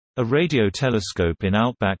A radio telescope in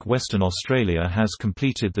outback Western Australia has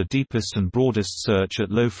completed the deepest and broadest search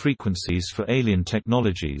at low frequencies for alien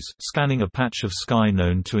technologies, scanning a patch of sky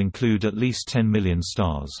known to include at least 10 million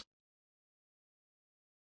stars.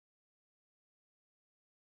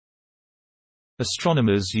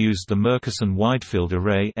 Astronomers used the Murchison Widefield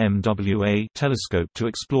Array (MWA) telescope to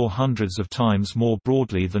explore hundreds of times more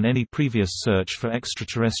broadly than any previous search for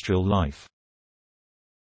extraterrestrial life.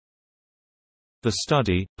 The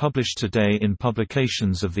study, published today in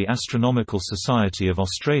Publications of the Astronomical Society of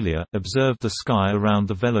Australia, observed the sky around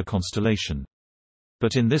the Vela constellation.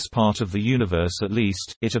 But in this part of the universe at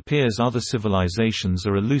least, it appears other civilizations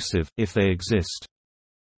are elusive, if they exist.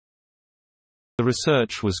 The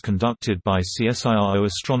research was conducted by CSIRO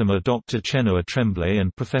astronomer Dr. Chenoa Tremblay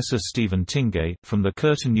and Professor Stephen Tingay, from the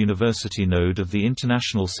Curtin University node of the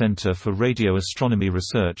International Centre for Radio Astronomy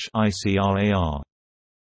Research (ICRAR).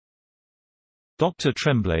 Dr.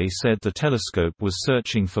 Tremblay said the telescope was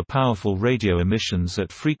searching for powerful radio emissions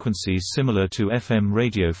at frequencies similar to FM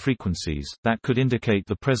radio frequencies, that could indicate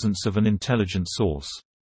the presence of an intelligent source.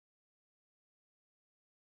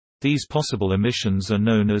 These possible emissions are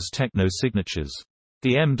known as technosignatures.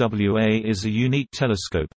 The MWA is a unique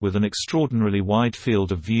telescope, with an extraordinarily wide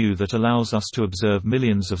field of view that allows us to observe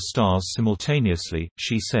millions of stars simultaneously,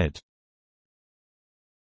 she said.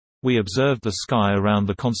 We observed the sky around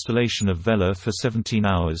the constellation of Vela for 17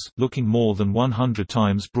 hours, looking more than 100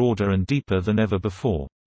 times broader and deeper than ever before.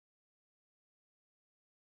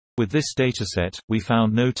 With this dataset, we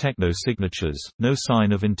found no technosignatures, no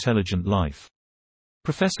sign of intelligent life.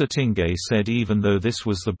 Professor Tingay said even though this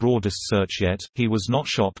was the broadest search yet, he was not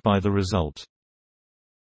shocked by the result.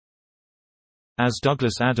 As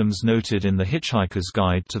Douglas Adams noted in The Hitchhiker's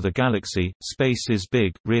Guide to the Galaxy, space is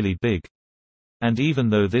big, really big. And even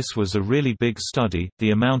though this was a really big study, the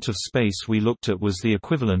amount of space we looked at was the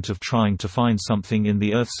equivalent of trying to find something in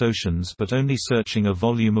the Earth's oceans but only searching a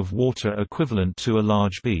volume of water equivalent to a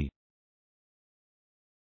large bee.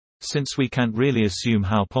 Since we can't really assume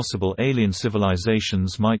how possible alien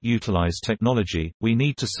civilizations might utilize technology, we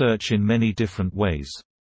need to search in many different ways.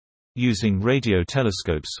 Using radio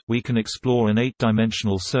telescopes, we can explore an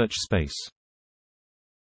 8-dimensional search space.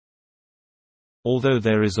 Although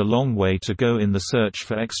there is a long way to go in the search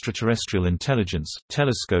for extraterrestrial intelligence,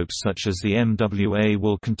 telescopes such as the MWA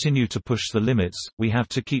will continue to push the limits. We have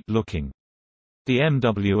to keep looking. The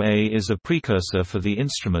MWA is a precursor for the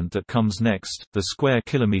instrument that comes next, the Square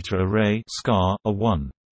Kilometre Array (SCAR), a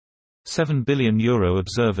 €1.7 billion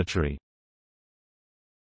observatory.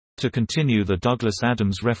 To continue the Douglas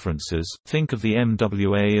Adams references, think of the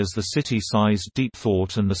MWA as the city-sized deep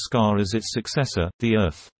thought and the SCAR as its successor, the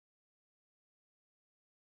Earth.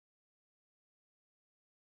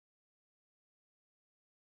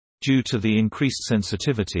 Due to the increased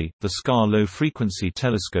sensitivity, the SCAR low-frequency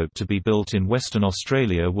telescope to be built in Western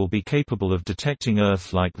Australia will be capable of detecting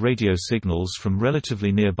Earth-like radio signals from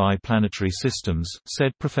relatively nearby planetary systems,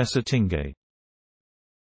 said Professor Tingay.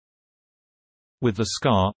 With the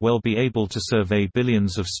SCAR, we'll be able to survey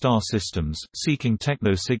billions of star systems, seeking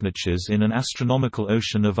technosignatures in an astronomical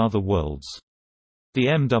ocean of other worlds. The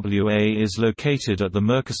MWA is located at the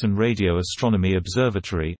Murchison Radio Astronomy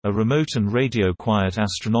Observatory, a remote and radio-quiet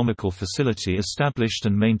astronomical facility established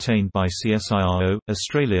and maintained by CSIRO,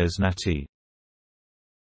 Australia's NATI.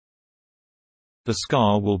 The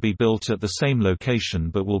SCAR will be built at the same location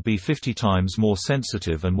but will be 50 times more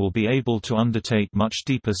sensitive and will be able to undertake much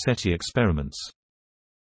deeper SETI experiments.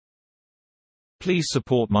 Please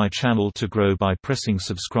support my channel to grow by pressing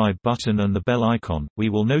subscribe button and the bell icon. We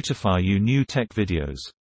will notify you new tech videos.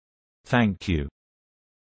 Thank you.